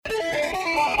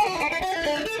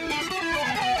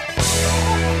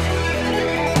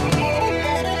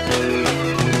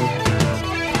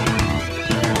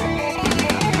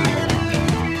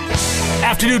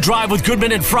Afternoon Drive with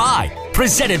Goodman and Fry,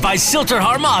 presented by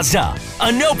Silterhar Mazda.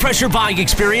 A no-pressure buying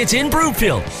experience in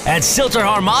Broomfield at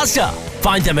Silterhar Mazda.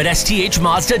 Find them at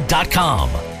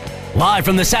sthmazda.com. Live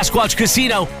from the Sasquatch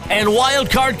Casino and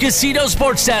Wildcard Casino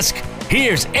Sports Desk,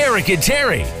 here's Eric and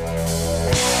Terry.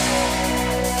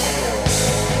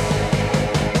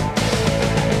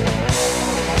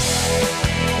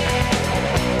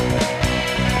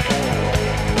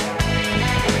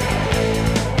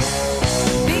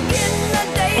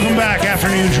 Welcome back.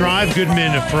 Afternoon Drive.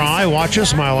 Goodman and Fry. Watch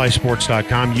us,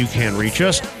 MileHighSports.com. You can reach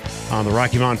us on the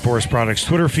Rocky Mountain Forest Products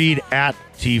Twitter feed at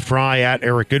TFry, at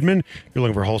Eric Goodman. If you're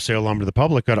looking for wholesale lumber to the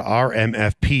public, go to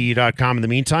rmfp.com. In the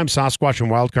meantime, Sasquatch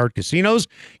and Wildcard Casinos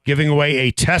giving away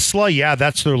a Tesla. Yeah,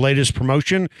 that's their latest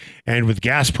promotion. And with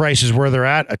gas prices where they're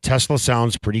at, a Tesla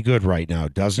sounds pretty good right now,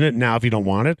 doesn't it? Now, if you don't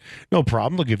want it, no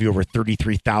problem. They'll give you over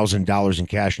 $33,000 in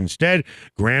cash instead.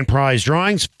 Grand prize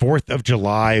drawings, 4th of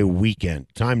July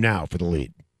weekend. Time now for the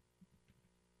lead.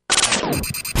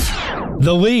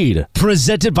 The lead,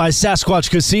 presented by Sasquatch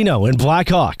Casino in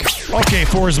Blackhawk. Okay,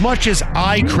 for as much as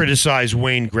I criticize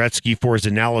Wayne Gretzky for his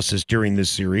analysis during this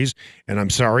series, and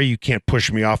I'm sorry, you can't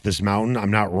push me off this mountain,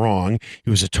 I'm not wrong. He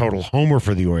was a total homer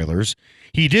for the Oilers.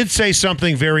 He did say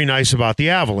something very nice about the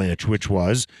Avalanche, which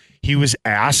was he was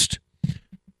asked,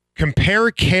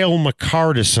 compare Cale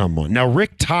Makar to someone. Now,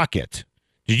 Rick Tocchet,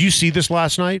 did you see this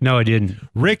last night? No, I didn't.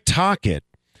 Rick Tocchet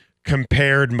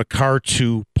compared Makar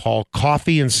to Paul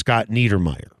Coffey and Scott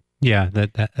Niedermayer. Yeah,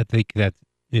 I think that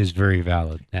is very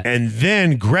valid. And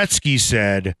then Gretzky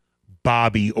said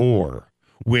Bobby Orr,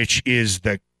 which is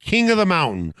the king of the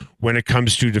mountain when it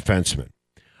comes to defensemen.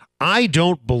 I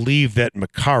don't believe that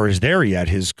Makar is there yet.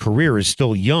 His career is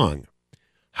still young.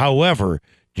 However,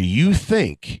 do you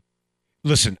think,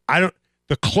 listen,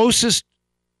 the closest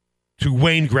to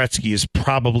Wayne Gretzky is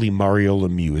probably Mario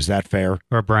Lemieux. Is that fair?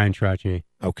 Or Brian Trottier.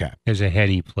 Okay. As a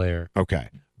heady player. Okay.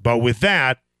 But with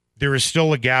that, there is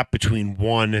still a gap between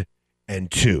 1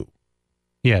 and 2.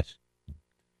 Yes.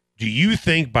 Do you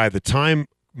think by the time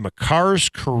Makar's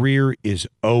career is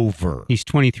over... He's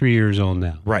 23 years old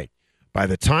now. Right. By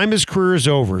the time his career is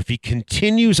over, if he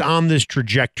continues on this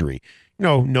trajectory,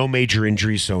 no major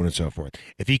injuries, so on and so forth.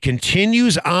 If he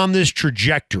continues on this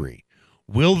trajectory,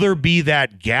 will there be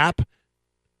that gap,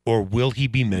 or will he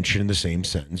be mentioned in the same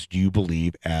sentence, do you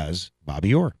believe, as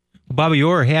Bobby Orr? Bobby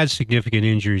Orr had significant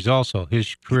injuries also.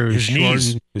 His career was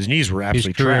shortened. His knees were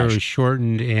absolutely trashed. His career trashed. was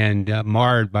shortened and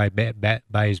marred by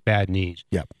his bad knees.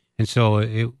 Yep. And so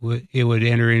it would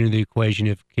enter into the equation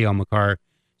if Cale Makar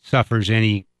suffers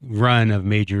any run of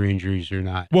major injuries or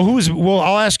not. Well,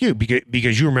 I'll ask you,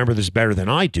 because you remember this better than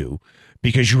I do,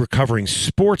 because you were covering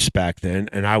sports back then,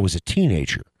 and I was a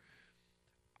teenager.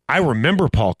 I remember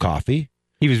Paul Coffey.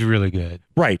 He was really good.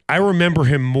 Right. I remember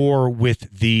him more with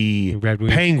the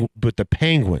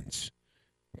Penguins.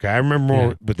 Okay, I remember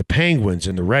more with the Penguins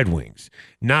and the Red Wings.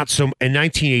 Not so in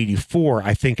 1984,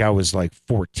 I think I was like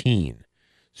 14.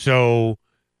 So,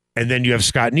 and then you have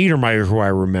Scott Niedermayer, who I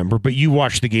remember, but you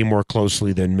watch the game more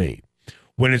closely than me.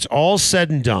 When it's all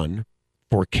said and done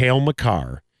for Cale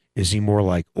Makar, is he more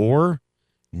like Orr,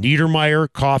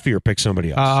 Niedermayer, Coffey, or pick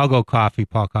somebody else? I'll go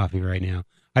Paul Coffey right now.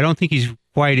 I don't think he's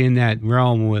quite in that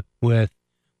realm with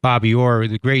Bobby Orr.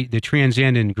 The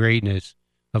transcendent greatness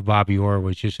of Bobby Orr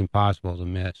was just impossible to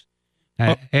miss.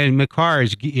 And Makar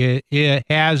it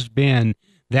has been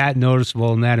that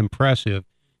noticeable and that impressive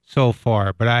so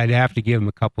far, but I'd have to give him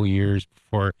a couple years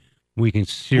before we can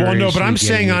seriously. Well, no, but I'm get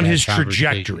saying into on that his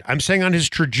trajectory. I'm saying on his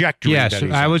trajectory. Yes,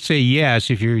 I would say yes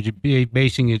if you're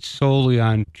basing it solely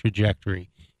on trajectory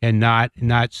and not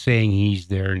saying he's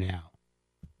there now.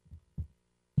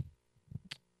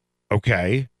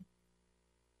 Okay.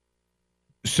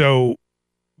 So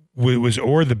was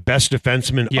Orr the best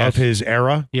defenseman of his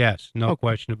era? Yes, no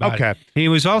question about it. Okay. He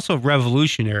was also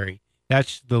revolutionary.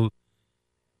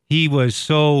 He was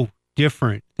so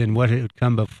different than what had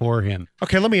come before him.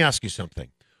 Okay, let me ask you something.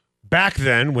 Back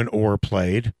then when Orr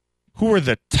played, who were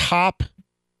the top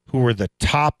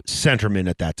centermen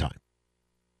at that time?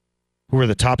 Who were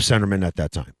the top centermen at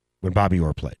that time when Bobby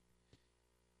Orr played?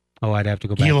 Oh, I'd have to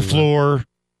go back. Guy Lafleur.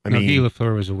 Guy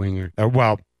Lafleur was a winger.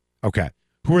 Well, okay.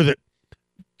 Who are the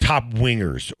top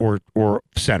wingers or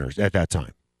centers at that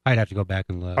time? I'd have to go back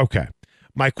and look. Okay.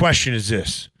 My question is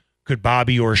this. Could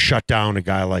Bobby Orr shut down a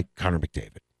guy like Connor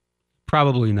McDavid?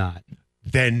 Probably not.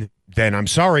 Then I'm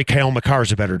sorry, Cale Makar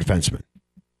is a better defenseman.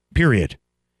 Period.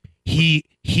 He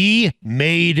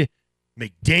made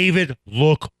McDavid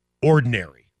look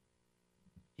ordinary.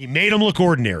 He made him look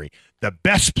ordinary. The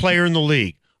best player in the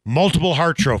league, multiple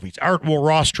Hart trophies, Art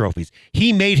Ross trophies.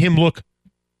 He made him look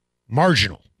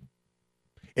marginal.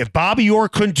 If Bobby Orr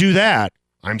couldn't do that,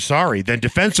 I'm sorry, then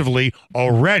defensively,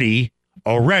 already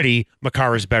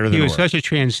Makar is better than He was Orr. such a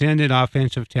transcendent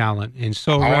offensive talent and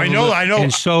so I know.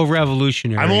 and so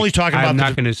revolutionary. I'm only talking about I'm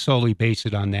not going to solely base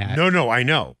it on that. No, I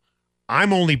know.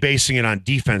 I'm only basing it on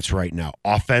defense right now.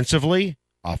 Offensively,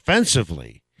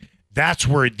 that's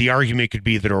where the argument could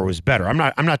be that Orr was better. I'm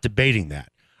not debating that.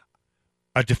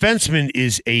 A defenseman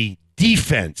is a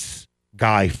defense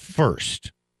guy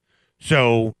first.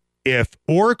 So if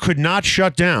Orr could not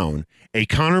shut down a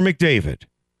Connor McDavid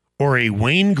or a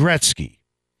Wayne Gretzky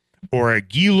or a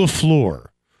Guy Lafleur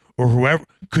or whoever,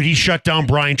 could he shut down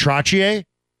Brian Trottier?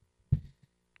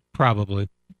 Probably.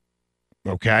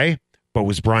 Okay. But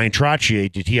was Brian Trottier,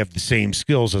 did he have the same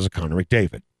skills as a Connor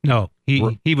McDavid? No.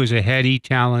 He was a heady,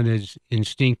 talented,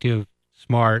 instinctive,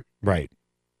 smart Right.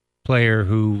 player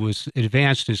who was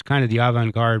advanced as kind of the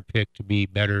avant-garde pick to be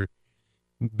better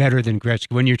than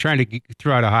Gretzky. When you're trying to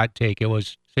throw out a hot take, it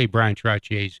was, say, Brian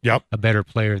Trottier's a better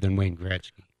player than Wayne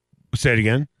Gretzky. Say it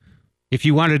again. If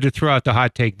you wanted to throw out the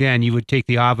hot take then, you would take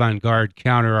the avant-garde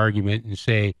counter-argument and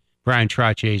say Brian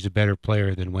Trottier is a better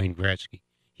player than Wayne Gretzky.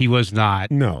 He was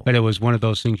not. No. But it was one of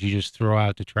those things you just throw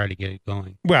out to try to get it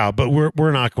going. Well, but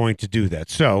we're not going to do that.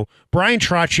 So Brian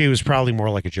Trottier was probably more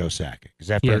like a Joe Sakic. Is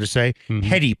that fair to say? Mm-hmm.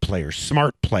 Heady player,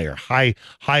 smart player, high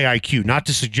IQ. Not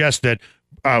to suggest that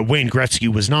Wayne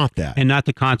Gretzky was not that. And not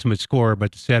the consummate scorer,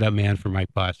 but the setup man for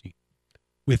Mike Bossy.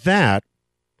 With that,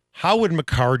 how would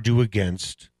Makar do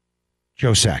against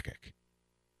Joe Sakic?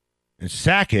 And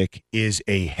Sakic is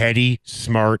a heady,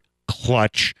 smart,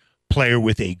 clutch player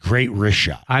with a great wrist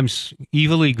shot. I'm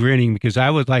evilly grinning because I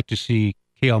would like to see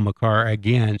Cale Makar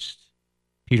against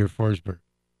Peter Forsberg.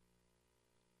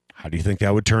 How do you think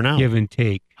that would turn out? Give and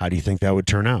take. How do you think that would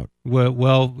turn out?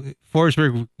 Well,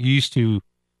 Forsberg used to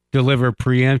deliver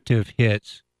preemptive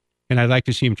hits, and I'd like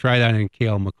to see him try that in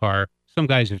Cale Makar. Some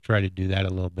guys have tried to do that a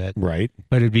little bit. Right.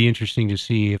 But it'd be interesting to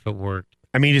see if it worked.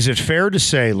 I mean, is it fair to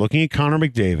say, looking at Connor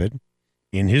McDavid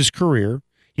in his career,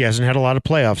 he hasn't had a lot of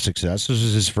playoff success. This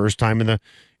is his first time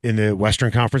in the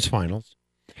Western Conference Finals.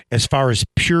 As far as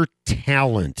pure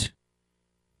talent,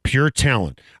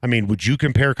 I mean, would you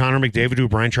compare Connor McDavid to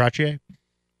Brian Trottier?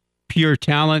 Pure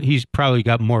talent, he's probably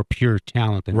got more pure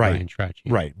talent than Brian Trottier.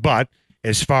 Right. But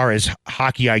as far as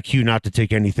hockey IQ, not to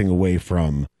take anything away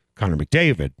from Connor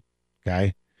McDavid,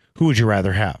 okay, who would you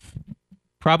rather have?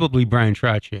 Probably Brian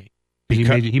Trottier.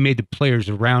 He made the players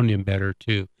around him better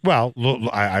too. Well,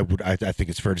 I think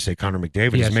it's fair to say Connor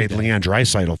McDavid has made Leon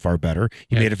Draisaitl far better.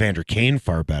 He made Evander Kane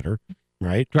far better,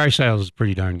 right? Draisaitl is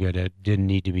pretty darn good. It didn't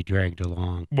need to be dragged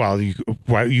along. Well, you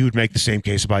would make the same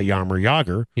case about Jaromir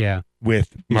Jagr. Yeah,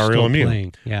 with Mario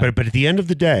Lemieux. Yeah. But at the end of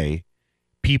the day,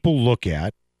 people look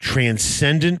at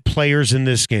transcendent players in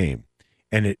this game,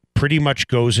 and it pretty much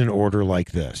goes in order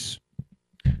like this: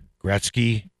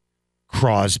 Gretzky,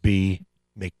 Crosby,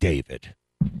 McDavid,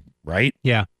 right?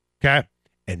 Yeah. Okay.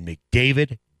 And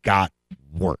McDavid got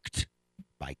worked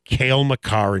by Cale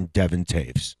Makar and Devin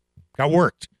Taves. Got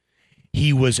worked.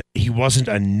 He wasn't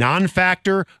a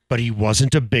non-factor, but he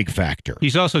wasn't a big factor.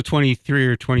 He's also 23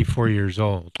 or 24 years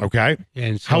old. Okay.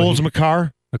 And so how old's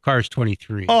Makar? Makar's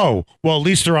 23. Oh, well, at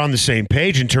least they're on the same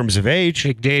page in terms of age.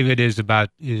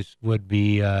 McDavid would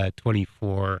be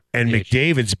 24. And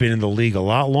McDavid's been in the league a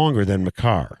lot longer than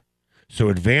Makar. So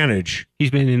advantage.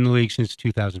 He's been in the league since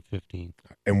 2015.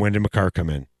 And when did Makar come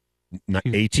in?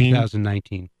 18?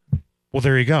 2019. Well,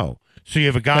 there you go. So you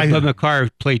have a guy but Makar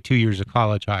played 2 years of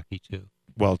college hockey too.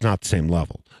 Well, it's not the same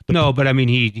level. No, but I mean,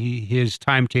 his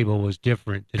timetable was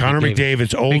different. Connor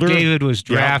McDavid's older. McDavid was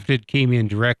drafted, came in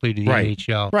directly to the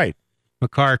NHL. Right.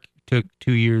 Makar took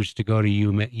 2 years to go to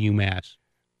UMass.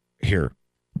 Here,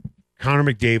 Connor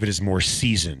McDavid is more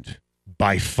seasoned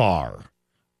by far.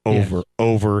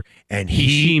 Over, and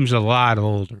he seems a lot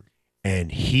older.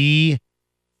 And he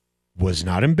was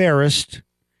not embarrassed.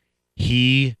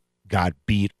 He got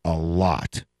beat a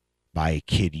lot by a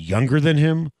kid younger than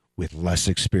him with less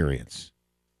experience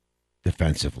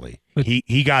defensively.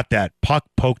 He got that puck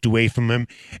poked away from him.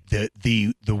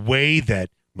 The way that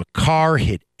Makar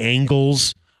hit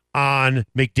angles on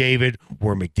McDavid,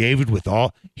 where McDavid with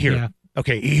all here. Yeah.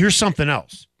 Okay, here's something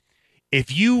else.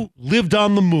 If you lived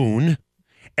on the moon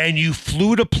and you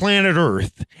flew to planet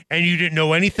Earth and you didn't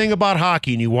know anything about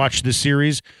hockey and you watched this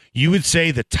series, you would say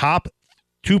the top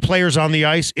two players on the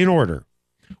ice in order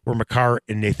were Makar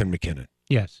and Nathan McKinnon.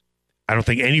 Yes. I don't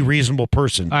think any reasonable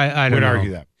person would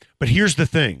argue that. But here's the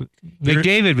thing.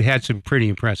 McDavid had some pretty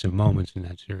impressive moments in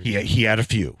that series. He had a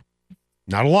few.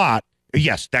 Not a lot.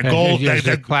 Yes, that goal. That's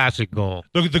a classic goal.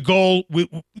 Look at the goal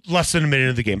less than a minute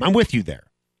of the game. I'm with you there.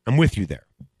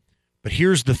 But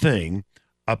here's the thing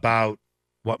about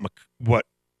what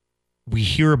we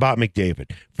hear about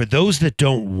McDavid. For those that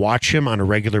don't watch him on a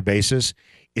regular basis,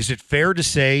 is it fair to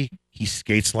say he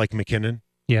skates like McKinnon?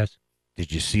 Yes.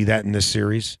 Did you see that in this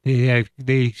series?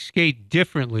 They skate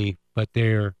differently, but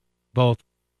they're both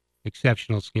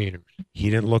exceptional skaters. He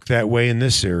didn't look that way in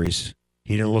this series.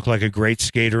 He didn't look like a great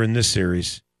skater in this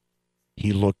series.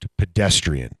 He looked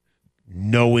pedestrian,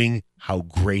 knowing how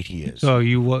great he is. So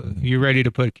you're ready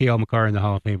to put Cale Makar in the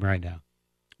Hall of Fame right now?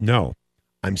 No,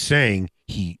 I'm saying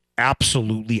he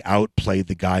absolutely outplayed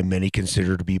the guy many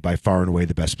consider to be by far and away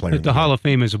the best player. But the Hall of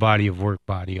Fame is a body of work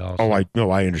body also.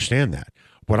 I understand that.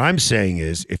 What I'm saying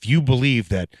is, if you believe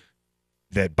that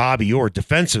Bobby Orr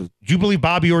do you believe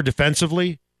Bobby Orr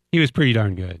defensively? He was pretty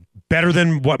darn good. Better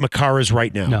than what Makar is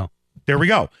right now? No. There we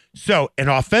go. So, and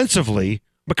offensively,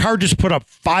 Makar just put up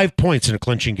 5 points in a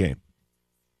clinching game.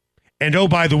 And oh,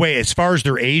 by the way, as far as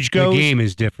their age goes, the game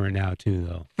is different now too,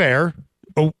 though. Fair.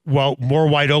 Oh, well, more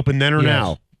wide open then or yes.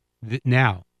 now?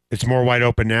 Now. It's more wide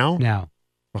open now? Now.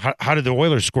 How did the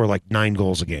Oilers score like 9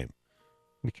 goals a game?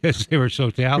 Because they were so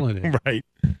talented. Right.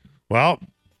 Well,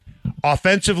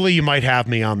 offensively, you might have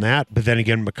me on that, but then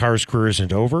again, Makar's career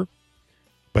isn't over.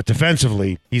 But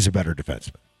defensively, he's a better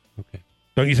defenseman. Okay.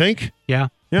 Don't you think? Yeah.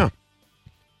 Yeah.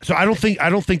 So I don't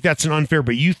think that's an unfair,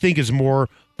 but you think is more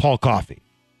Paul Coffey.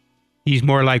 He's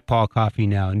more like Paul Coffey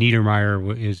now.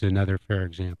 Niedermeyer is another fair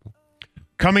example.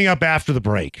 Coming up after the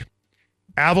break,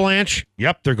 Avalanche,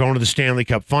 yep, they're going to the Stanley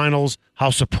Cup Finals. How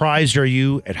surprised are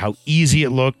you at how easy it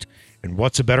looked? And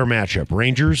what's a better matchup,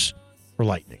 Rangers or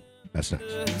Lightning? That's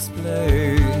next.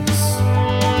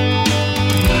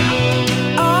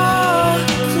 Our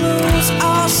clothes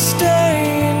are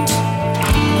stained.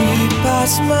 We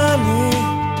pass money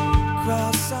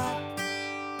across our...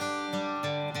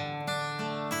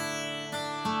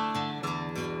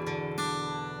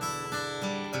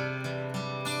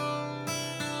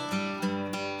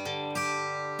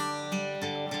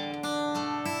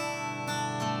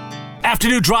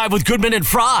 Afternoon Drive with Goodman and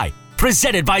Fry,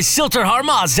 presented by Silterhar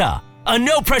Mazda. A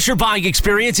no-pressure buying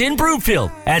experience in Broomfield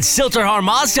at Silterhar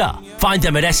Mazda. Find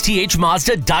them at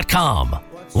sthmazda.com.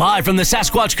 Live from the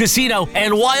Sasquatch Casino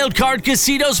and Wildcard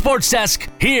Casino Sports Desk,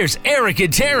 here's Eric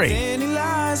and Terry.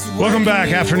 Welcome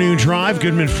back. Afternoon Drive,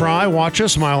 Goodman Fry. Watch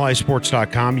us,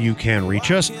 milehighsports.com. You can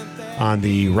reach us on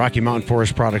the Rocky Mountain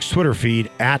Forest Products Twitter feed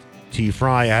at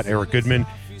TFry, at Eric Goodman.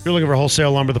 If you're looking for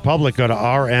wholesale lumber to the public, go to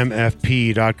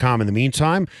rmfp.com. In the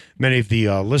meantime, many of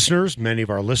our listeners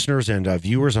and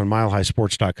viewers on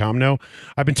milehighsports.com know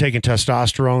I've been taking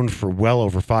testosterone for well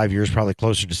over 5 years, probably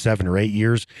closer to 7 or 8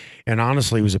 years. And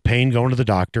honestly, it was a pain going to the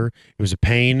doctor. It was a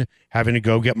pain having to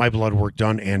go get my blood work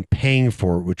done and paying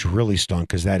for it, which really stunk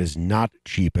because that is not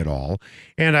cheap at all.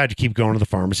 And I had to keep going to the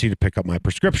pharmacy to pick up my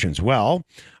prescriptions. Well,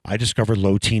 I discovered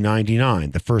Low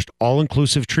T99, the first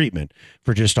all-inclusive treatment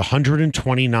for just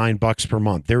 $129 per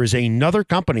month. There is another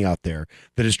company out there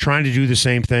that is trying to do the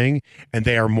same thing, and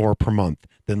they are more per month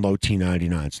than Low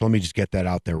T99. So let me just get that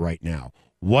out there right now.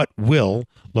 What will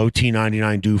Low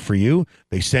T99 do for you?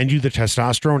 They send you the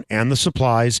testosterone and the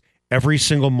supplies every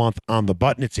single month on the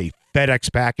button. It's a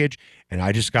FedEx package, and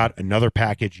I just got another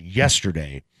package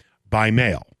yesterday by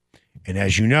mail. And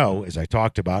as you know, as I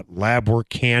talked about, lab work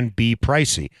can be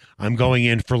pricey. I'm going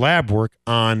in for lab work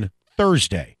on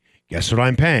Thursday. Guess what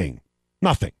I'm paying?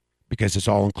 Nothing, because it's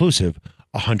all inclusive,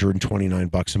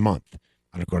 $129 a month.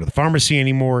 I don't go to the pharmacy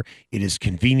anymore. It is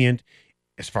convenient.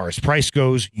 As far as price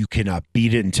goes, you cannot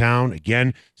beat it in town.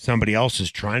 Again, somebody else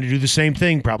is trying to do the same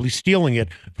thing, probably stealing it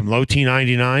from Low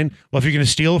T99. Well, if you're going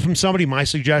to steal it from somebody, my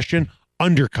suggestion,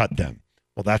 undercut them.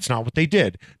 Well, that's not what they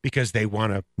did because they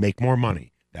want to make more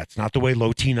money. That's not the way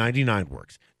Low T99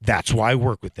 works. That's why I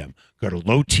work with them. Go to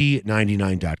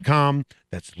lowt99.com.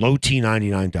 That's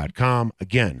lowt99.com.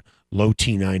 Again,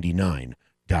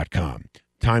 lowt99.com.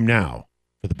 Time now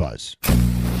for the buzz.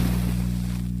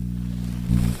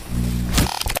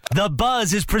 The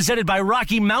Buzz is presented by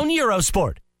Rocky Mountain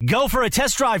Eurosport. Go for a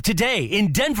test drive today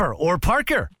in Denver or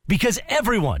Parker because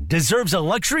everyone deserves a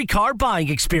luxury car buying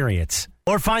experience.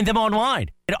 Or find them online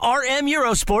at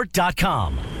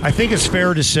rmeurosport.com. I think it's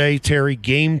fair to say, Terry,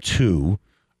 Game 2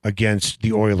 against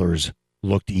the Oilers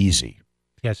looked easy.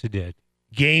 Yes, it did.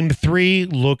 Game 3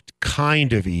 looked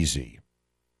kind of easy.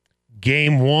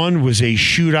 Game 1 was a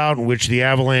shootout in which the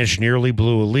Avalanche nearly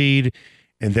blew a lead,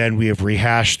 and then we have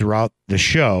rehashed throughout the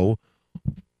show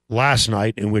last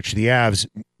night in which the Avs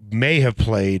may have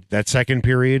played. That second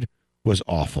period was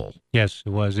awful. Yes,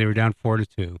 it was. They were down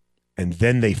 4-2. And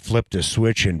then they flipped a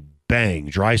switch and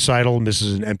bang, Draisaitl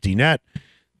misses an empty net.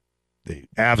 The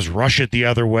Avs rush it the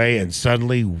other way, and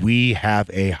suddenly we have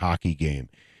a hockey game.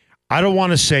 I don't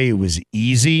want to say it was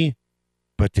easy,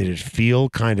 but did it feel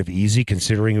kind of easy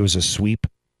considering it was a sweep?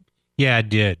 Yeah, it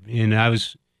did. And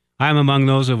I'm among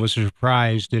those that was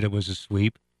surprised that it was a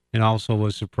sweep, and also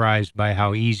was surprised by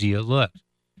how easy it looked.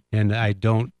 And I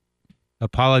don't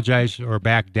apologize or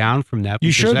back down from that,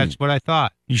 because that's what I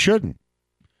thought. You shouldn't.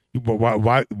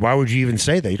 Why would you even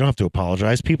say that? You don't have to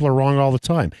apologize. People are wrong all the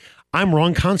time. I'm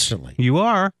wrong constantly. You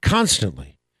are.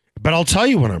 Constantly. But I'll tell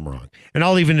you when I'm wrong. And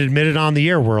I'll even admit it on the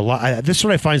air. This is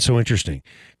what I find so interesting.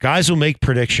 Guys will make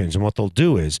predictions, and what they'll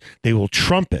do is they will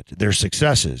trumpet their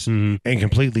successes and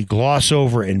completely gloss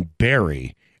over and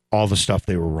bury all the stuff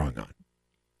they were wrong on.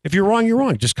 If you're wrong, you're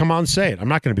wrong. Just come out and say it. I'm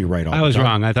not going to be right all the time. I was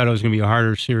wrong. I thought it was going to be a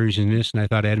harder series than this, and I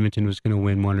thought Edmonton was going to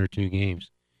win 1 or 2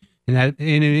 games. And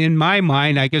in my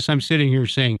mind, I guess I'm sitting here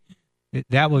saying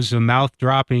that was a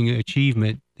mouth-dropping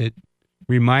achievement that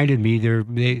reminded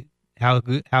me how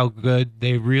good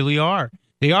they really are.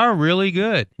 They are really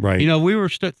good. Right. You know, we were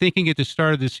thinking at the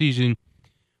start of the season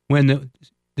when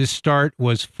the start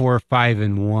was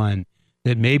 4-5-1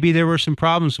 that maybe there were some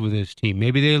problems with this team.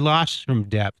 Maybe they lost some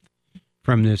depth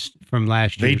from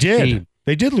last year's team.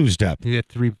 They did lose depth. They had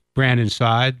 3: Brandon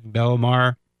Saad,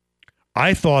 Bellemare.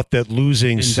 I thought that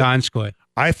losing Donskoy.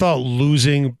 I thought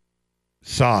losing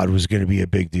Saad was going to be a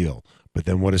big deal. But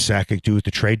then what does Sakic do at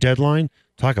the trade deadline?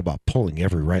 Talk about pulling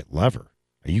every right lever.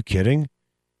 Are you kidding?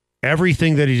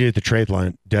 Everything that he did at the trade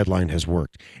deadline has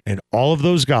worked. And all of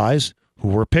those guys who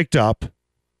were picked up,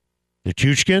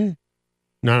 Nichushkin?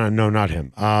 No, not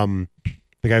him.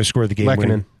 The guy who scored the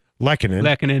game-winning.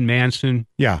 Lehkonen, Manson.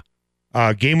 Yeah.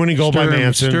 Game-winning goal by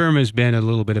Manson. Sturm has been a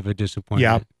little bit of a disappointment.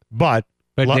 Yeah, but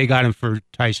they got him for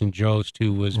Tyson Jost,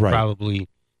 who was probably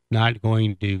not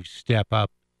going to step up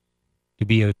to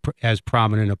be as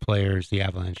prominent a player as the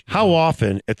Avalanche. How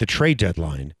often at the trade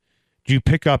deadline do you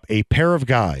pick up a pair of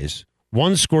guys,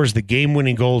 one scores the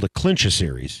game-winning goal to clinch a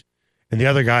series, and the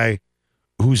other guy,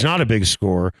 who's not a big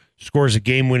scorer, scores a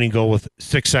game-winning goal with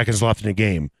 6 seconds left in a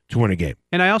game to win a game?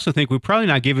 And I also think we're probably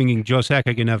not giving Joe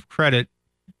Sakic enough credit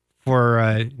for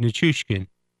Nichushkin,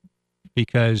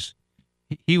 because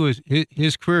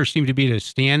his career seemed to be at a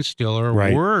standstill or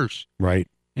worse. Right.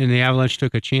 And the Avalanche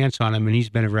took a chance on him, and he's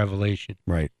been a revelation.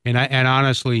 Right. And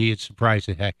honestly, it surprised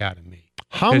the heck out of me.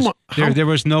 There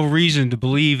was no reason to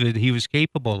believe that he was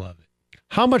capable of it.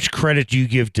 How much credit do you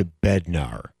give to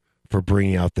Bednar for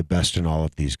bringing out the best in all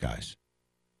of these guys?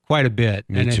 Quite a bit.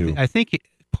 Me too. I think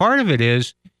part of it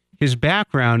is his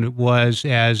background was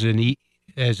as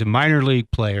a minor league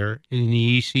player in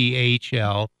the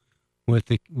ECHL with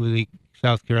the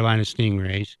South Carolina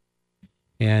Stingrays,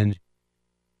 and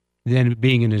then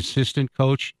being an assistant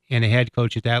coach and a head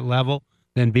coach at that level,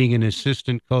 then being an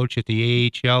assistant coach at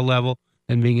the AHL level,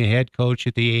 then being a head coach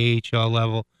at the AHL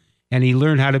level, and he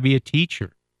learned how to be a teacher.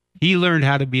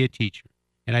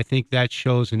 And I think that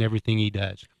shows in everything he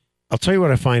does. I'll tell you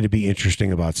what I find to be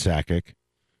interesting about Sakic.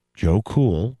 Joe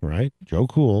Cool, right? Joe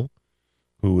Cool,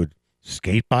 who would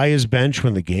skate by his bench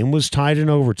when the game was tied in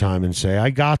overtime and say, I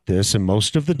got this, and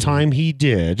most of the time he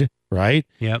did, right?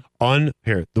 Yep.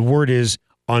 Here, the word is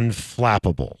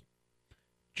unflappable.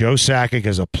 Joe Sakic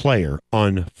as a player,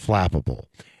 unflappable.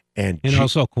 And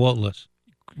also quoteless.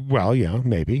 Well, yeah,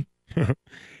 maybe.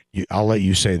 I'll let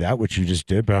you say that, which you just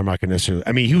did, but I'm not going to necessarily.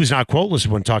 I mean, he was not quoteless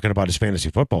when talking about his fantasy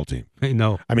football team.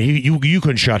 No. I mean, you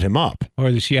couldn't shut him up.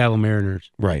 Or the Seattle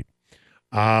Mariners. Right.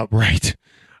 Right.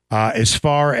 As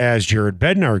far as Jared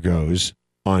Bednar goes,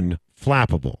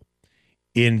 unflappable.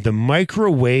 In the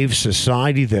microwave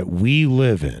society that we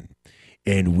live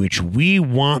in which we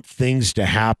want things to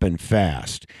happen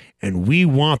fast, and we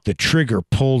want the trigger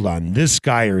pulled on this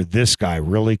guy or this guy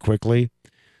really quickly,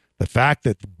 the fact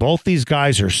that both these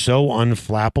guys are so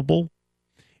unflappable,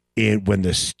 when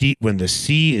the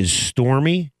sea is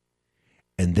stormy,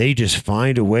 and they just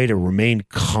find a way to remain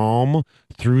calm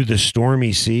through the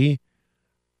stormy sea,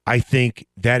 I think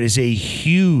that is a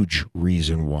huge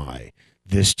reason why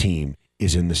this team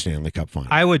is in the Stanley Cup Final.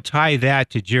 I would tie that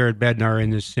to Jared Bednar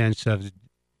in the sense of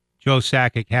Joe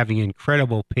Sakic having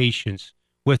incredible patience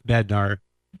with Bednar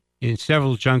in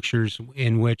several junctures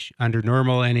in which, under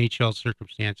normal NHL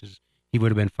circumstances, he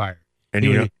would have been fired.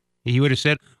 And he would have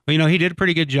said, well, he did a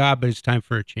pretty good job, but it's time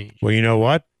for a change. Well, you know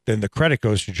what? Then the credit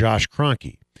goes to Josh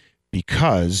Kroenke,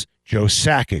 because Joe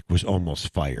Sakic was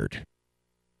almost fired.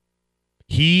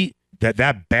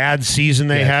 That bad season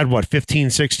they had,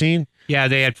 15-16? Yeah,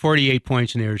 they had 48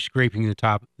 points, and they were scraping the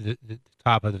top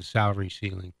of the salary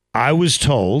ceiling. I was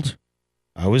told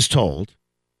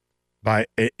by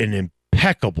an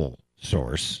impeccable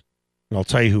source and I'll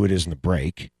tell you who it is in the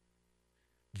break,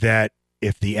 that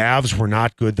if the Avs were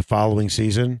not good the following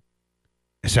season,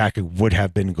 Sakic would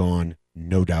have been gone,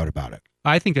 no doubt about it.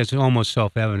 I think that's almost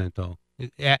self-evident, though.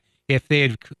 If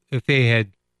they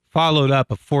had followed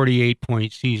up a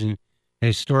 48-point season,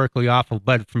 historically awful,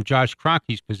 but from Josh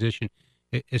Kroenke's position,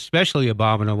 especially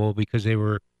abominable because they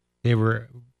were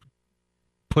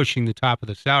pushing the top of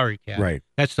the salary cap. Right.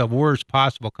 That's the worst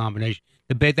possible combination.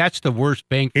 That's the worst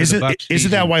bang for the buck season.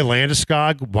 Isn't that why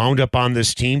Landeskog wound up on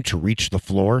this team to reach the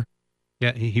floor?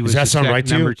 Yeah, he was Does that sound right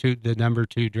to you? the number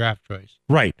 2 draft choice.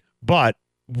 Right. But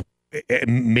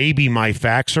maybe my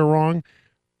facts are wrong,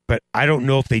 but I don't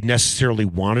know if they necessarily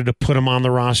wanted to put him on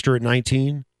the roster at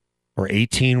 19 or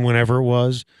 18, whenever it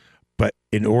was. But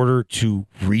in order to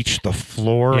reach the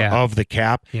floor of the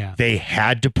cap, they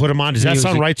had to put him on. Does that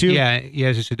sound right to you? Yeah,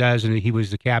 yes, it does. And he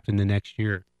was the captain the next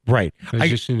year. Right. It was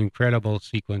just an incredible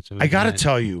sequence of events. I got to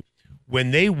tell you, when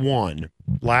they won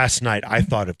last night, I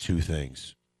thought of two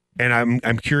things. And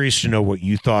I'm curious to know what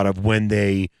you thought of when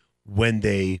they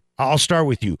I'll start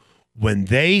with you. When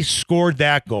they scored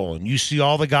that goal and you see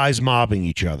all the guys mobbing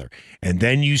each other, and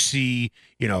then you see,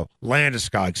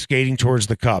 Landeskog skating towards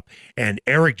the cup and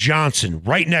Erik Johnson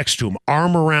right next to him,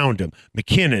 arm around him,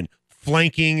 McKinnon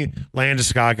flanking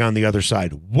Landeskog on the other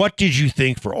side. What did you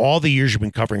think for all the years you've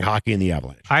been covering hockey in the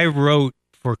Avalanche? I wrote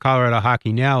for Colorado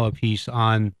Hockey Now a piece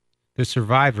on the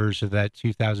survivors of that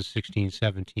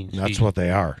 2016-17 season. That's what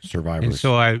they are, survivors. And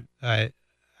so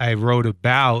I wrote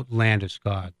about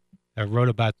Landeskog. I wrote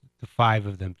about the 5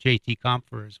 of them. JT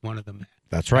Compher is one of them.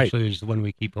 That's right. Actually, is the one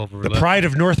we keep overlooking. The pride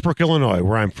of Northbrook, Illinois,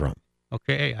 where I'm from.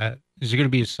 Okay. Is there going to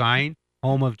be a sign,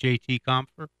 home of JT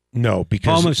Compher? No,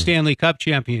 because... Home of Stanley Cup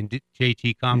champion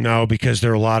JT Compher? No, because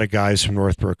there are a lot of guys from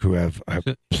Northbrook who have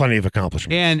plenty of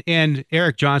accomplishments. And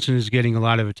Erik Johnson is getting a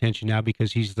lot of attention now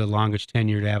because he's the longest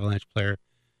tenured Avalanche player.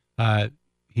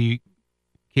 He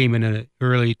came in an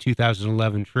early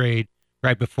 2011 trade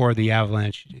right before the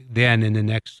Avalanche. Then in the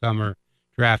next summer,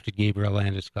 drafted Gabriel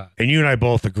Landeskog. And you and I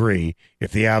both agree,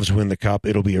 if the Avs win the Cup,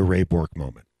 it'll be a Ray Bourque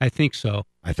moment. I think so.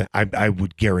 I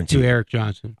would guarantee to Erik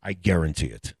Johnson. I guarantee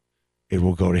it. It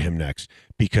will go to him next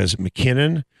because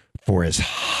McKinnon, for as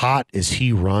hot as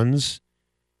he runs,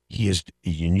 he is,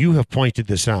 and you have pointed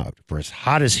this out, for as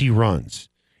hot as he runs,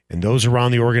 and those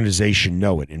around the organization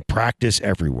know it, in practice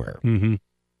everywhere,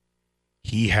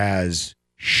 he has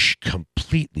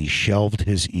completely shelved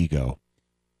his ego.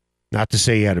 Not to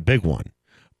say he had a big one,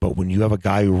 but when you have a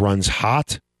guy who runs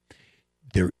hot,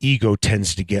 their ego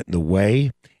tends to get in the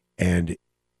way, and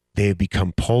they have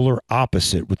become polar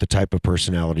opposite with the type of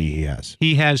personality he has.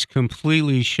 He has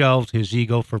completely shelved his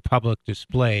ego for public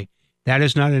display. That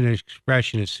is not an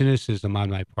expression of cynicism on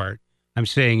my part. I'm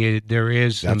saying there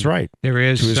is some, that's right. There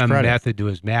is some credit. method to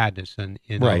his madness in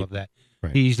right. all of that.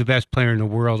 Right. He's the best player in the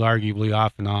world, arguably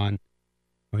off and on.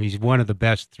 He's one of the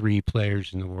best 3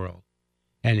 players in the world.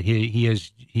 And he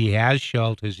has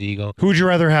shelved his ego. Who would you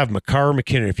rather have, Makar or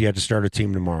McKinnon, if you had to start a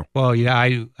team tomorrow? Well, yeah,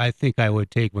 I think I would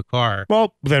take Makar.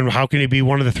 Well, then how can he be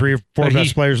one of the 3 or 4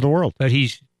 best players in the world? But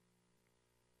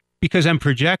because I'm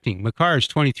projecting. Makar is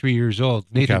 23 years old.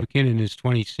 Nathan McKinnon is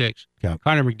 26. Okay.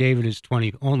 Connor McDavid is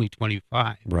only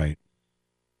 25. Right.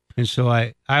 And so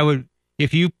I would,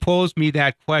 if you posed me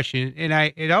that question,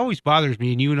 and it always bothers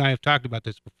me, and you and I have talked about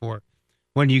this before,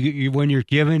 when you're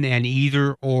given an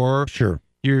either or, sure,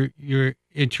 you're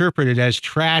interpreted as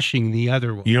trashing the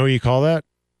other one. You know what you call that?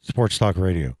 Sports talk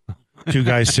radio. 2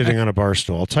 guys sitting on a bar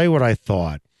stool. I'll tell you what I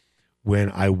thought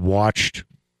when I watched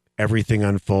everything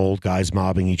unfold, guys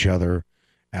mobbing each other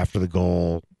after the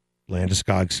goal,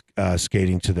 Landeskog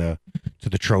skating to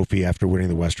the trophy after winning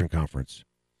the Western Conference.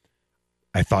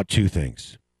 I thought 2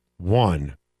 things.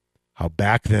 One, how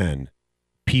back then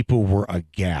people were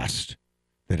aghast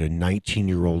that a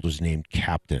 19-year-old was named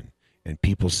captain, and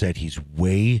people said he's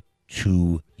way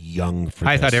too young for this.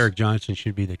 I thought Erik Johnson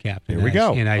should be the captain. There we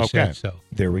go. And I said so.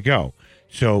 There we go.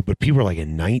 So, but people were like, a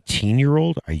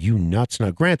 19-year-old? Are you nuts?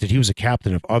 Now, granted, he was a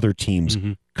captain of other teams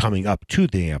coming up to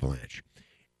the Avalanche.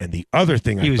 And the other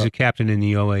thing he was a captain in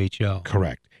the OHL.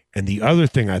 Correct. And the other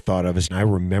thing I thought of is, and I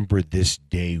remember this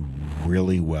day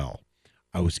really well.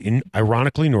 I was in,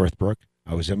 ironically, Northbrook.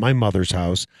 I was at my mother's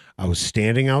house. I was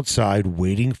standing outside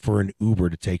waiting for an Uber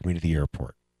to take me to the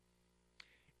airport.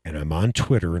 And I'm on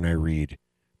Twitter and I read,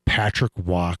 Patrick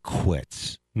Waugh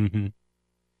quits. Mm-hmm.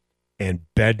 And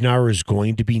Bednar is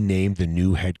going to be named the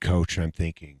new head coach. And I'm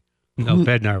thinking. No,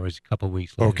 Bednar was a couple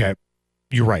weeks later. Okay.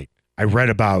 You're right. I read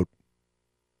about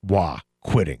Waugh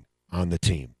quitting on the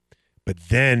team. But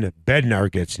then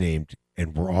Bednar gets named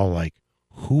and we're all like,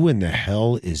 who in the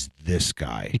hell is this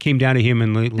guy? It came down to him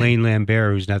and Lane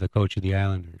Lambert, who's now the coach of the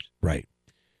Islanders. Right.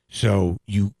 So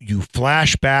you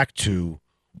flash back to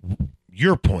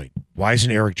your point. Why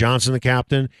isn't Erik Johnson the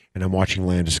captain? And I'm watching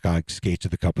Landeskog skate to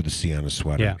the cup with a C on his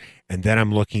sweater. Yeah. And then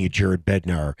I'm looking at Jared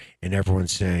Bednar, and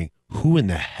everyone's saying, who in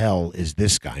the hell is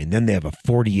this guy? And then they have a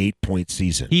 48-point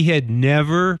season. He had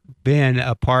never been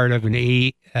a part of an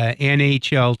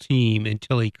NHL team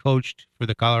until he coached for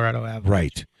the Colorado Avalanche.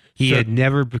 Right. He had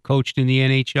never coached in the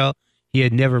NHL. He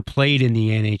had never played in the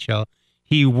NHL.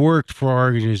 He worked for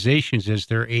organizations as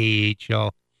their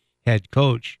AHL head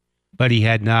coach, but he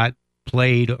had not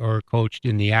played or coached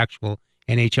in the actual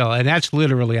NHL. And that's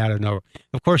literally out of nowhere.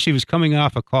 Of course, he was coming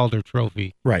off a Calder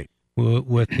Trophy. Right.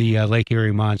 With the Lake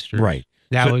Erie Monsters. Right.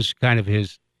 That was kind of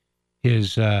his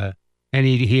and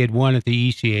he had won at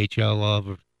the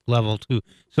ECHL level too.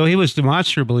 So he was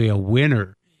demonstrably a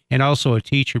winner and also a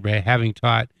teacher by having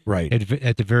taught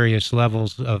at the various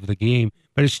levels of the game.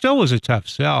 But it still was a tough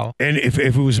sell. And if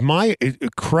it was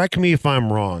correct me if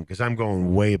I'm wrong, because I'm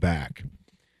going way back.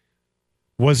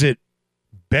 Was it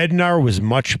Bednar was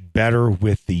much better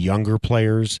with the younger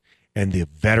players and the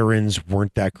veterans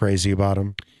weren't that crazy about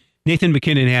him? Nathan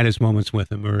MacKinnon had his moments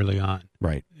with him early on.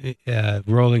 Right.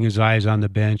 Rolling his eyes on the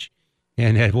bench.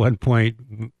 And at one point,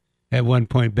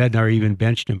 Bednar even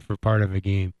benched him for part of a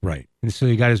game. Right. And so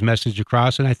he got his message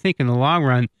across. And I think in the long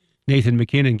run, Nathan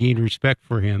MacKinnon gained respect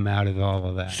for him out of all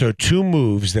of that. So two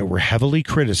moves that were heavily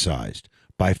criticized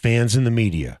by fans in the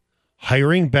media,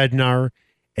 hiring Bednar,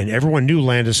 and everyone knew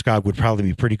Landeskog would probably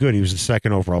be pretty good. He was the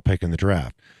second overall pick in the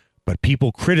draft. But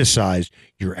people criticized,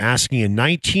 you're asking a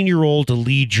 19-year-old to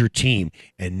lead your team.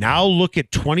 And now look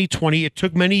at 2020. It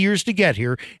took many years to get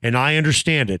here, and I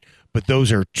understand it. But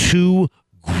those are two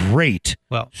great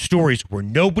stories where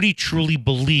nobody truly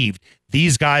believed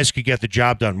these guys could get the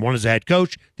job done. One is a head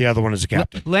coach, the other one is a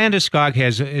captain. Landeskog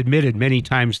has admitted many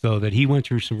times, though, that he went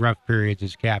through some rough periods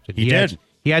as captain. He did.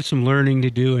 He had some learning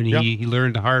to do, and he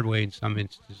learned the hard way in some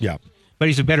instances. Yeah. But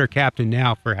he's a better captain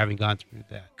now for having gone through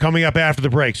that. Coming up after the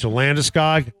break, so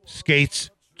Landeskog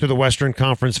skates to the Western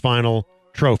Conference Final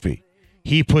trophy.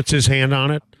 He puts his hand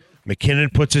on it. MacKinnon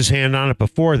puts his hand on it.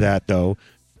 Before that, though,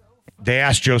 they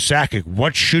asked Joe Sakic,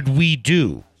 what should we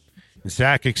do? And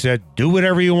Sakic said, do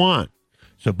whatever you want.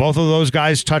 So both of those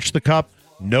guys touched the cup.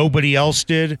 Nobody else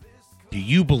did. Do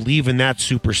you believe in that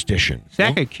superstition?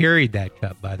 Sakic carried that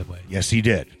cup, by the way. Yes, he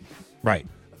did. Right.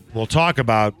 We'll talk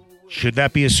about, should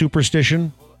that be a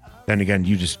superstition? Then again,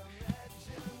 you just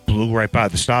blew right by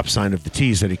the stop sign of the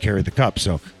tease that he carried the cup.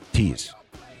 So, tease.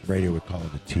 Radio would call it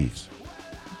a tease.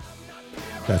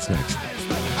 That's next.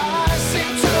 I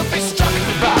seem to be struck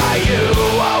by you.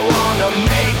 I want to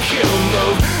make you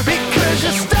move because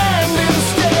you're standing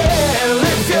still.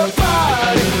 If your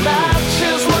body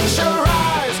matches what your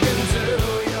eyes can do,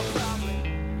 you're probably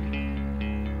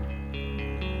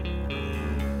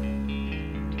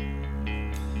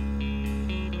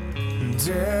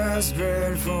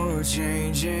desperate for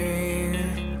changing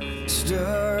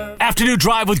stuff. Afternoon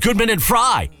Drive with Goodman and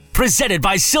Fry, presented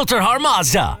by Silterhar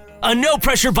Mazda. A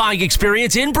no-pressure buying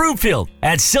experience in Broomfield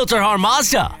at Silterhar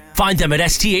Mazda. Find them at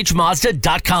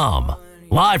sthmazda.com.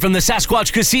 Live from the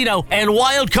Sasquatch Casino and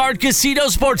Wildcard Casino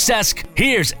Sports Desk,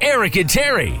 here's Eric and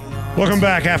Terry. Welcome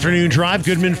back. Afternoon Drive.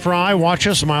 Goodman Fry. Watch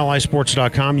us,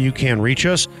 milehighsports.com. You can reach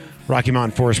us. Rocky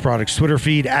Mountain Forest Products Twitter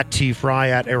feed, at TFry,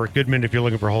 at Eric Goodman. If you're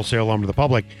looking for wholesale lumber to the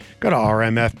public, go to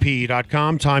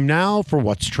rmfp.com. Time now for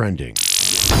What's Trending.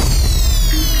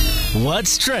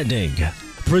 What's Trending?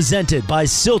 Presented by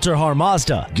Silterhar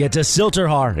Mazda. Get to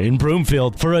Silterhar in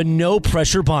Broomfield for a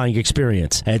no-pressure buying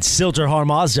experience at Silterhar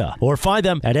Mazda, or find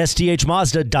them at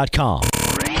sthmazda.com.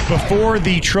 Before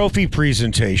the trophy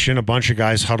presentation, a bunch of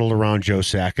guys huddled around Joe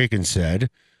Sakic and said,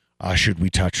 should we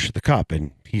touch the cup?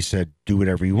 And he said, do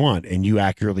whatever you want. And you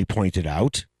accurately pointed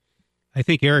out, I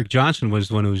think Erik Johnson was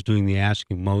the one who was doing the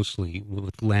asking mostly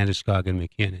with Landeskog and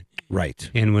MacKinnon. right,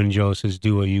 And when Joe says,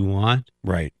 do what you want,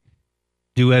 right.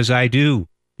 do as I do,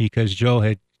 because Joe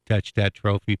had touched that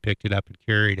trophy, picked it up, and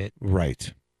carried it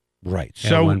Right.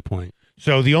 at one point.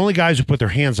 So the only guys who put their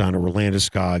hands on it were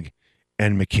Landeskog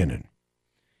and MacKinnon.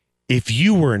 If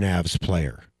you were an Avs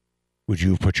player, would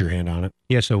you have put your hand on it?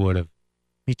 Yes, I would have.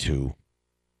 Me too.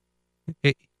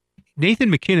 Nathan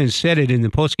MacKinnon said it in the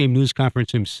postgame news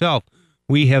conference himself.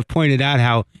 We have pointed out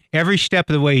how every step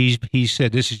of the way he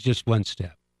said this is just one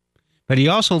step. But he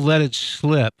also let it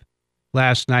slip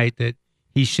last night that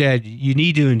he said you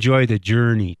need to enjoy the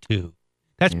journey too.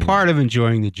 That's part of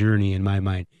enjoying the journey in my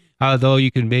mind. Although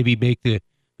you can maybe make the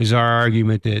bizarre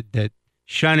argument that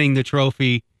shunning the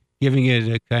trophy, giving it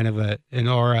a kind of an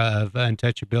aura of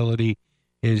untouchability,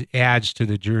 adds to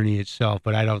the journey itself,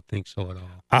 but I don't think so at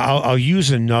all. I'll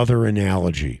use another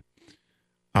analogy.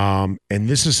 And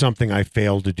this is something I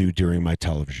failed to do during my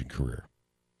television career.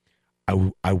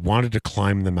 I wanted to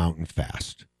climb the mountain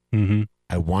fast. Mm-hmm.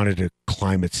 I wanted to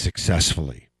climb it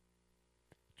successfully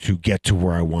to get to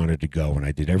where I wanted to go. And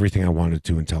I did everything I wanted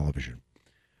to in television.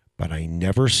 But I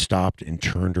never stopped and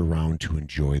turned around to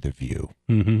enjoy the view.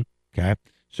 Mm-hmm. Okay?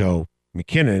 So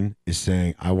McKinnon is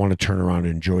saying, I want to turn around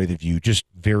and enjoy the view just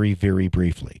very, very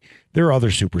briefly. There are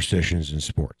other superstitions in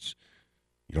sports.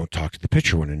 You don't talk to the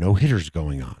pitcher when a no-hitter's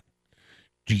going on.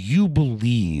 Do you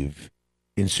believe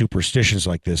in superstitions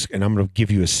like this? And I'm going to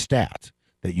give you a stat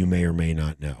that you may or may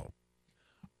not know.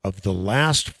 Of the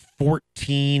last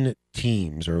 14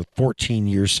 teams, or 14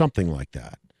 years, something like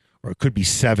that, or it could be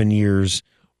 7 years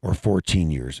or 14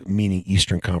 years, meaning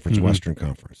Eastern Conference, Mm-hmm. Western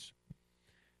Conference.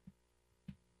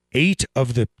 8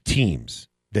 of the teams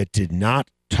that did not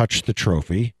touch the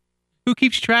trophy. Who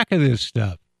keeps track of this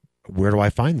stuff? Where do I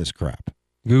find this crap?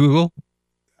 Google?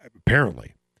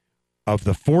 Apparently. Of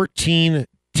the 14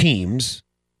 teams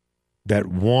that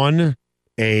won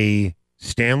a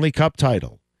Stanley Cup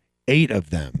title, 8 of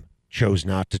them chose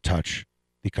not to touch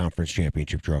the conference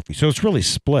championship trophy. So it's really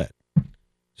split.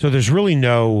 So there's really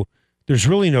no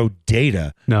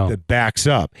data that backs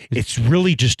up. It's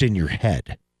really just in your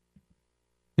head.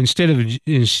 Instead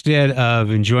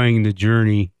of enjoying the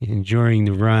journey, enjoying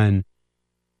the run,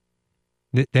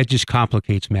 that just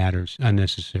complicates matters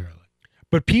unnecessarily.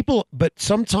 But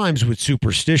sometimes with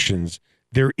superstitions,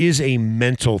 there is a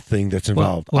mental thing that's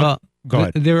involved. Well, go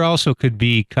ahead. There also could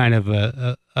be kind of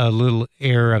a little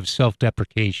air of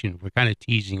self-deprecation. We're kind of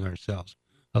teasing ourselves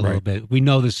a little bit. We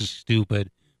know this is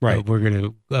stupid, but we're going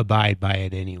to abide by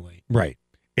it anyway. Right.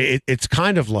 It's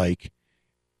kind of like,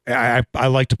 I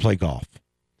like to play golf.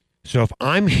 So if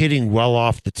I'm hitting well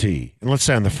off the tee, and let's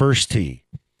say on the first tee,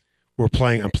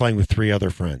 I'm playing with 3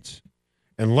 other friends.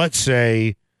 And let's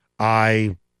say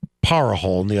I par a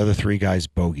hole and the other 3 guys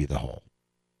bogey the hole.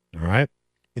 All right.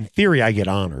 In theory, I get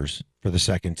honors for the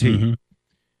second tee. Mm-hmm.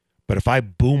 But if I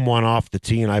boom one off the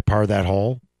tee and I par that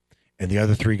hole and the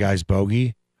other 3 guys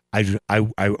bogey, I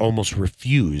almost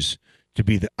refuse to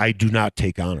be I do not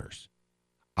take honors.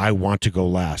 I want to go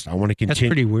last. I want to continue.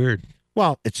 That's pretty weird.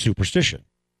 Well, it's superstition.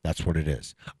 That's what it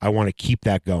is. I want to keep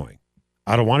that going.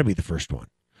 I don't want to be the first one.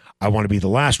 I want to be the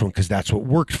last one because that's what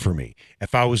worked for me.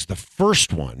 If I was the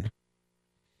first one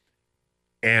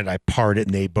and I parred it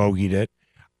and they bogeyed it,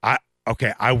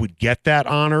 I would get that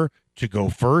honor to go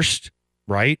first,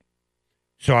 right?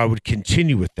 So I would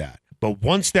continue with that. But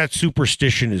once that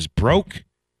superstition is broke,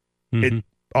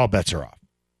 all bets are off.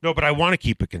 No, but I want to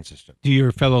keep it consistent. Do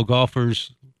your fellow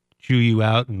golfers chew you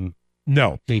out and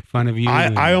make fun of you?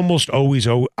 I almost always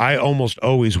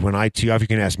when I tee off, you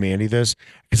can ask Mandy this,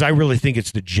 because I really think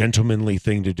it's the gentlemanly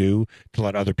thing to do to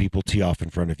let other people tee off in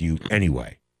front of you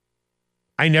anyway.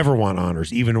 I never want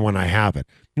honors, even when I have it.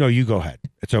 No, you go ahead.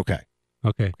 It's okay.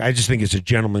 Okay. I just think it's a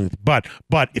gentlemanly. But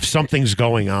if something's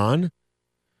going on,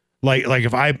 like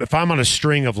if I'm on a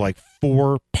string of like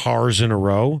 4 pars in a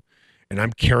row, and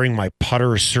I'm carrying my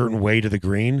putter a certain way to the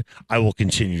green, I will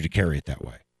continue to carry it that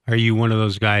way. Are you one of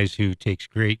those guys who takes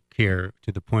great care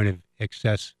to the point of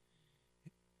excess,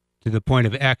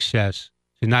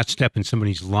 to not step in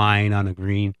somebody's line on a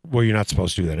green? Well, you're not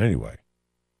supposed to do that anyway.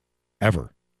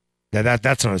 Ever.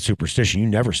 That's not a superstition. You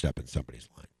never step in somebody's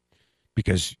line.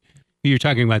 Because you're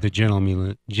talking about the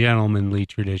gentlemanly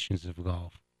traditions of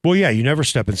golf. Well, yeah, you never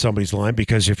step in somebody's line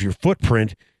because if your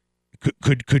footprint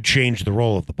could change the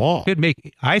roll of the ball.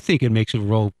 I think it makes it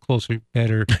roll closer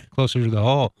to the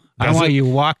hole. I don't want you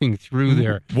walking through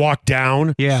there. Walk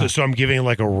down. Yeah. So I'm giving it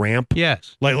like a ramp.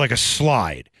 Yes. Like a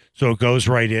slide. So it goes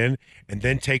right in, and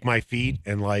then take my feet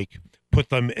and like put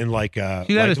them in like a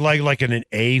like in an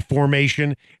A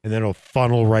formation, and then it'll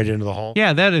funnel right into the hole.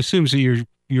 Yeah, that assumes that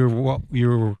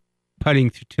you're putting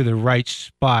to the right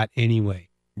spot anyway.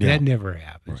 Yeah. That never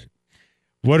happens. Right.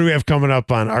 What do we have coming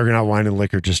up on Argonaut Wine and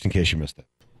Liquor, just in case you missed it?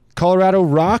 Colorado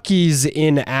Rockies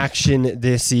in action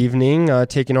this evening,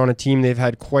 taking on a team they've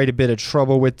had quite a bit of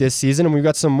trouble with this season. And we've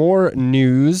got some more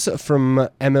news from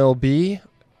MLB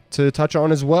to touch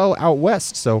on as well out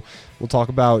west. So we'll talk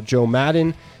about Joe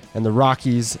Maddon and the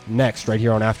Rockies next, right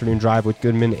here on Afternoon Drive with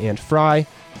Goodman and Fry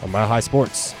on Mile High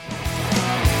Sports.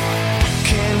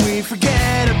 Can we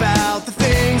forget about the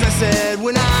things I said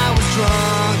when I was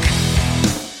drunk?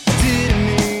 I didn't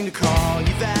mean to call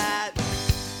you that.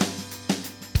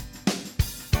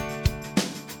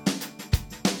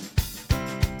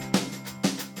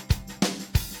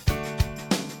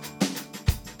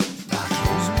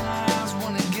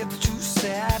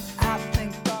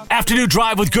 Afternoon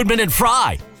Drive with Goodman and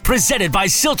Fry, presented by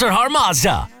Silterhar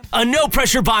Mazda. A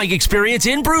no-pressure buying experience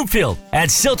in Broomfield at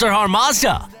Silterhar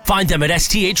Mazda. Find them at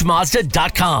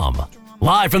sthmazda.com.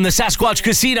 Live from the Sasquatch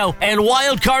Casino and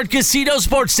Wildcard Casino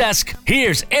Sports Desk,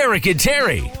 here's Eric and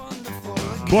Terry.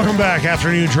 Welcome back.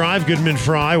 Afternoon Drive, Goodman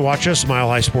Fry. Watch us,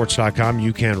 milehighsports.com.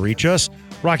 You can reach us.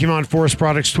 Rocky Mountain Forest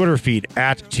Products Twitter feed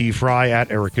at TFry, at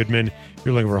Erik Goodman. If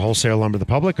you're looking for wholesale lumber to the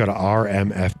public, go to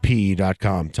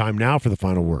rmfp.com. Time now for the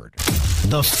final word.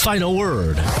 The final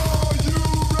word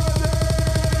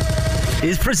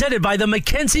is presented by the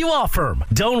McKenzie Law Firm.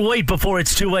 Don't wait before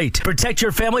it's too late. Protect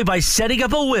your family by setting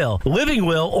up a will, living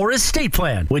will, or estate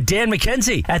plan with Dan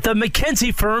McKenzie at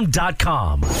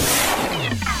themckenziefirm.com.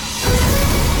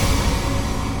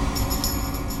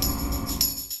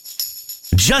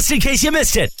 Just in case you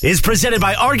missed it, is presented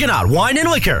by Argonaut Wine and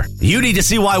Liquor. You need to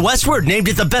see why Westward named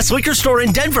it the best liquor store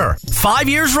in Denver 5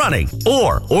 years running,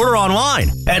 or order online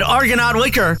at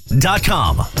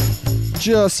argonautliquor.com.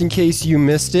 Just in case you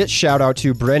missed it, shout out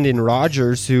to Brendan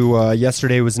Rodgers, who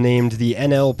yesterday was named the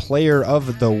NL Player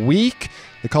of the Week.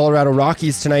 The Colorado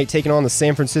Rockies tonight taking on the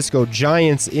San Francisco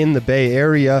Giants in the Bay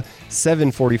Area,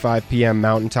 7:45 p.m.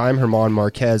 Mountain Time. German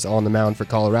Marquez on the mound for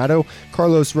Colorado,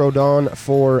 Carlos Rodon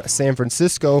for San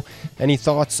Francisco. Any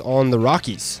thoughts on the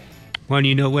Rockies? When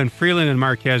when Freeland and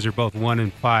Marquez are both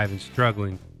 1-5 and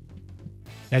struggling,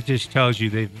 that just tells you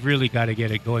they've really got to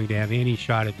get it going to have any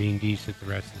shot at being decent the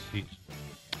rest of the season.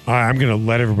 All right, I'm going to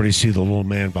let everybody see the little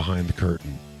man behind the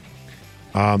curtain.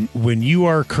 When you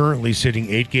are currently sitting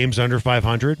 8 games under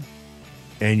 500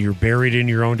 and you're buried in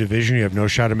your own division, you have no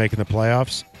shot at making the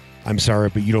playoffs, I'm sorry,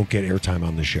 but you don't get airtime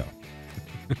on the show.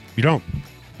 You don't.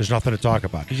 There's nothing to talk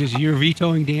about. You're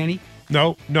vetoing Danny?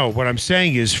 No. What I'm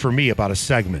saying is, for me, about a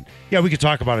segment. Yeah, we could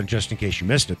talk about it just in case you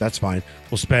missed it. That's fine.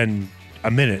 We'll spend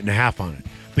a minute and a half on it.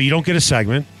 But you don't get a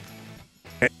segment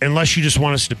unless you just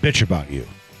want us to bitch about you.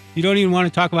 You don't even want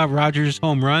to talk about Rodgers'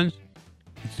 home runs?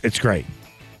 It's great.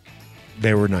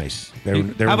 They were nice. They were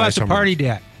How about nice the party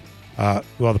deck?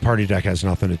 Well, the party deck has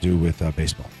nothing to do with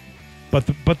baseball. But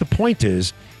the point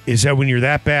is that when you're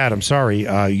that bad, I'm sorry,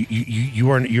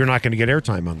 you're not going to get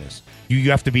airtime on this. You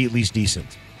have to be at least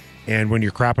decent. And when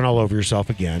you're crapping all over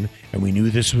yourself again, and we knew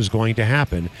this was going to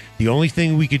happen, the only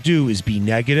thing we could do is be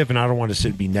negative, and I don't want to sit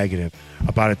and be negative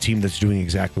about a team that's doing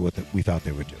exactly what we thought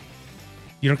they would do.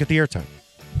 You don't get the airtime.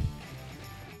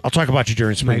 I'll talk about you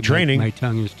during spring training. My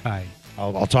tongue is tied.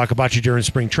 I'll talk about you during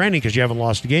spring training because you haven't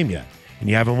lost a game yet, and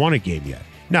you haven't won a game yet.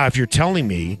 Now, if you're telling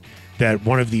me that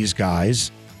one of these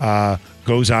guys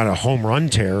goes on a home run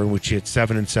tear in which he hits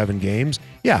 7 in 7 games,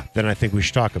 yeah, then I think we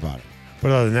should talk about it.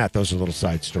 But other than that, those are little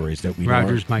side stories that we know.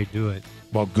 Rodgers might do it.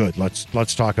 Well, good.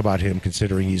 Let's talk about him,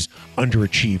 considering he's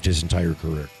underachieved his entire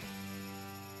career.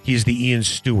 He's the Ian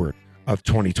Stewart of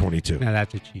 2022. Now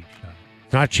that's a cheap shot.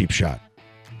 Not a cheap shot.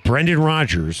 Brendan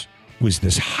Rodgers was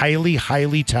this highly,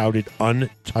 highly touted,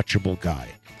 untouchable guy.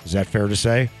 Is that fair to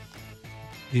say?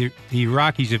 The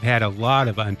Rockies have had a lot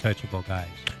of untouchable guys.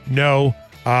 No.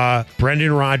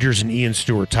 Brendan Rodgers and Ian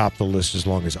Stewart top the list as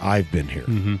long as I've been here.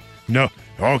 Mm-hmm. No.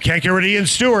 Oh, can't get rid of Ian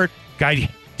Stewart. Guy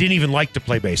didn't even like to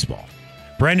play baseball.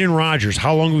 Brendan Rodgers,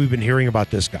 how long have we been hearing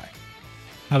about this guy?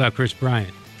 How about Chris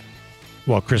Bryant?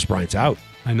 Well, Chris Bryant's out.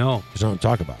 I know. There's nothing to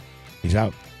talk about. He's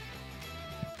out.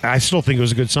 I still think it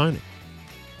was a good signing.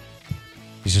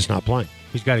 He's just not playing.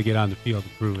 He's got to get on the field to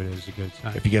prove it is a good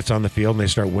sign. If he gets on the field and they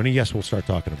start winning, yes, we'll start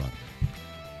talking about it.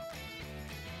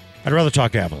 I'd rather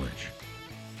talk Avalanche.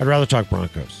 I'd rather talk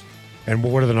Broncos. And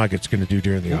what are the Nuggets going to do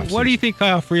during the offseason? What do you think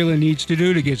Kyle Freeland needs to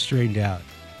do to get straightened out?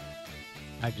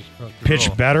 I just broke the pitch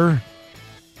rule. better?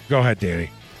 Go ahead, Danny.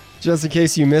 Just in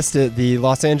case you missed it, the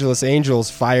Los Angeles Angels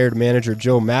fired manager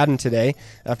Joe Maddon today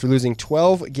after losing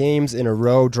 12 games in a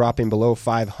row, dropping below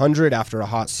 500 after a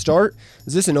hot start.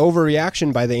 Is this an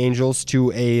overreaction by the Angels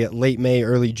to a late May,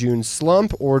 early June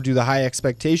slump, or do the high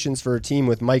expectations for a team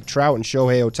with Mike Trout and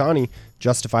Shohei Ohtani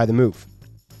justify the move?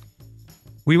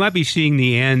 We might be seeing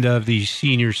the end of the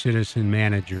senior citizen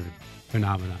manager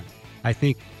phenomenon. I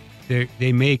think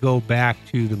they may go back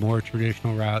to the more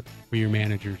traditional route for your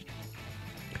managers.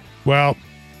 Well,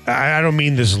 I don't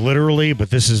mean this literally, but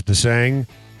this is the saying.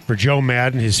 For Joe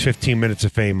Maddon, his 15 minutes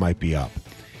of fame might be up.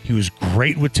 He was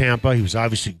great with Tampa. He was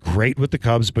obviously great with the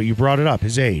Cubs, but you brought it up,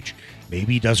 his age.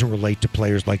 Maybe he doesn't relate to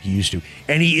players like he used to.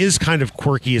 And he is kind of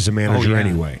quirky as a manager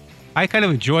anyway. I kind of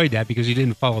enjoyed that because he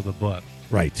didn't follow the book.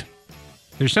 Right.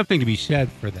 There's something to be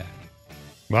said for that.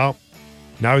 Well,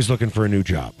 now he's looking for a new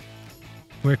job.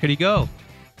 Where could he go?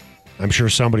 I'm sure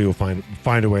somebody will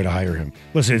find a way to hire him.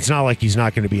 Listen, it's not like he's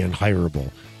not going to be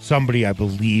unhireable. Somebody, I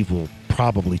believe, will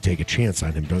probably take a chance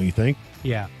on him, don't you think?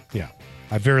 Yeah. Yeah.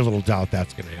 I very little doubt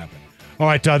that's going to happen. All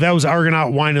right, that was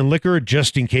Argonaut Wine and Liquor,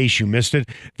 just in case you missed it.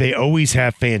 They always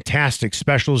have fantastic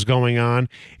specials going on,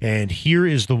 and here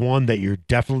is the one that you're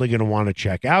definitely going to want to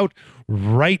check out.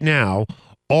 Right now,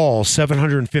 all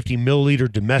 750 milliliter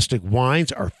domestic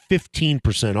wines are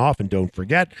 15% off, and don't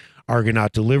forget,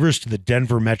 Argonaut delivers to the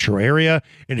Denver metro area,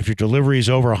 and if your delivery is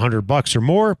over $100 or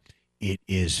more, it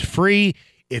is free.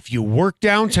 If you work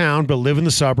downtown but live in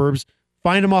the suburbs,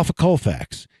 find them off of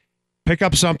Colfax. Pick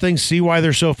up something, see why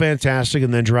they're so fantastic,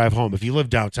 and then drive home. If you live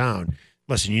downtown,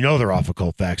 listen, you know they're off of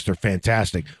Colfax. They're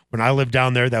fantastic. When I lived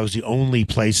down there, that was the only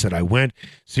place that I went.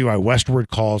 See why Westward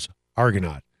calls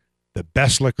Argonaut the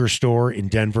best liquor store in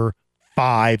Denver,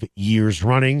 5 years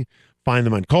running. Find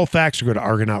them on Colfax or go to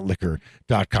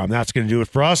argonautliquor.com. That's going to do it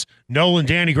for us. Nolan,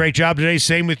 Danny, great job today.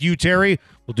 Same with you, Terry.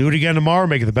 We'll do it again tomorrow.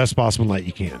 Make it the best possible night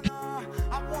you can.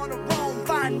 I wanna roam,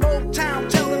 find Motown,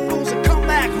 telling fools to come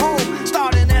back home.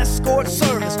 Start an escort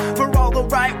service for all the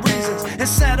right reasons and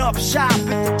set up shop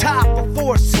at the top of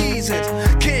Four Seasons.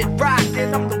 Kid Rock,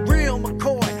 and I'm the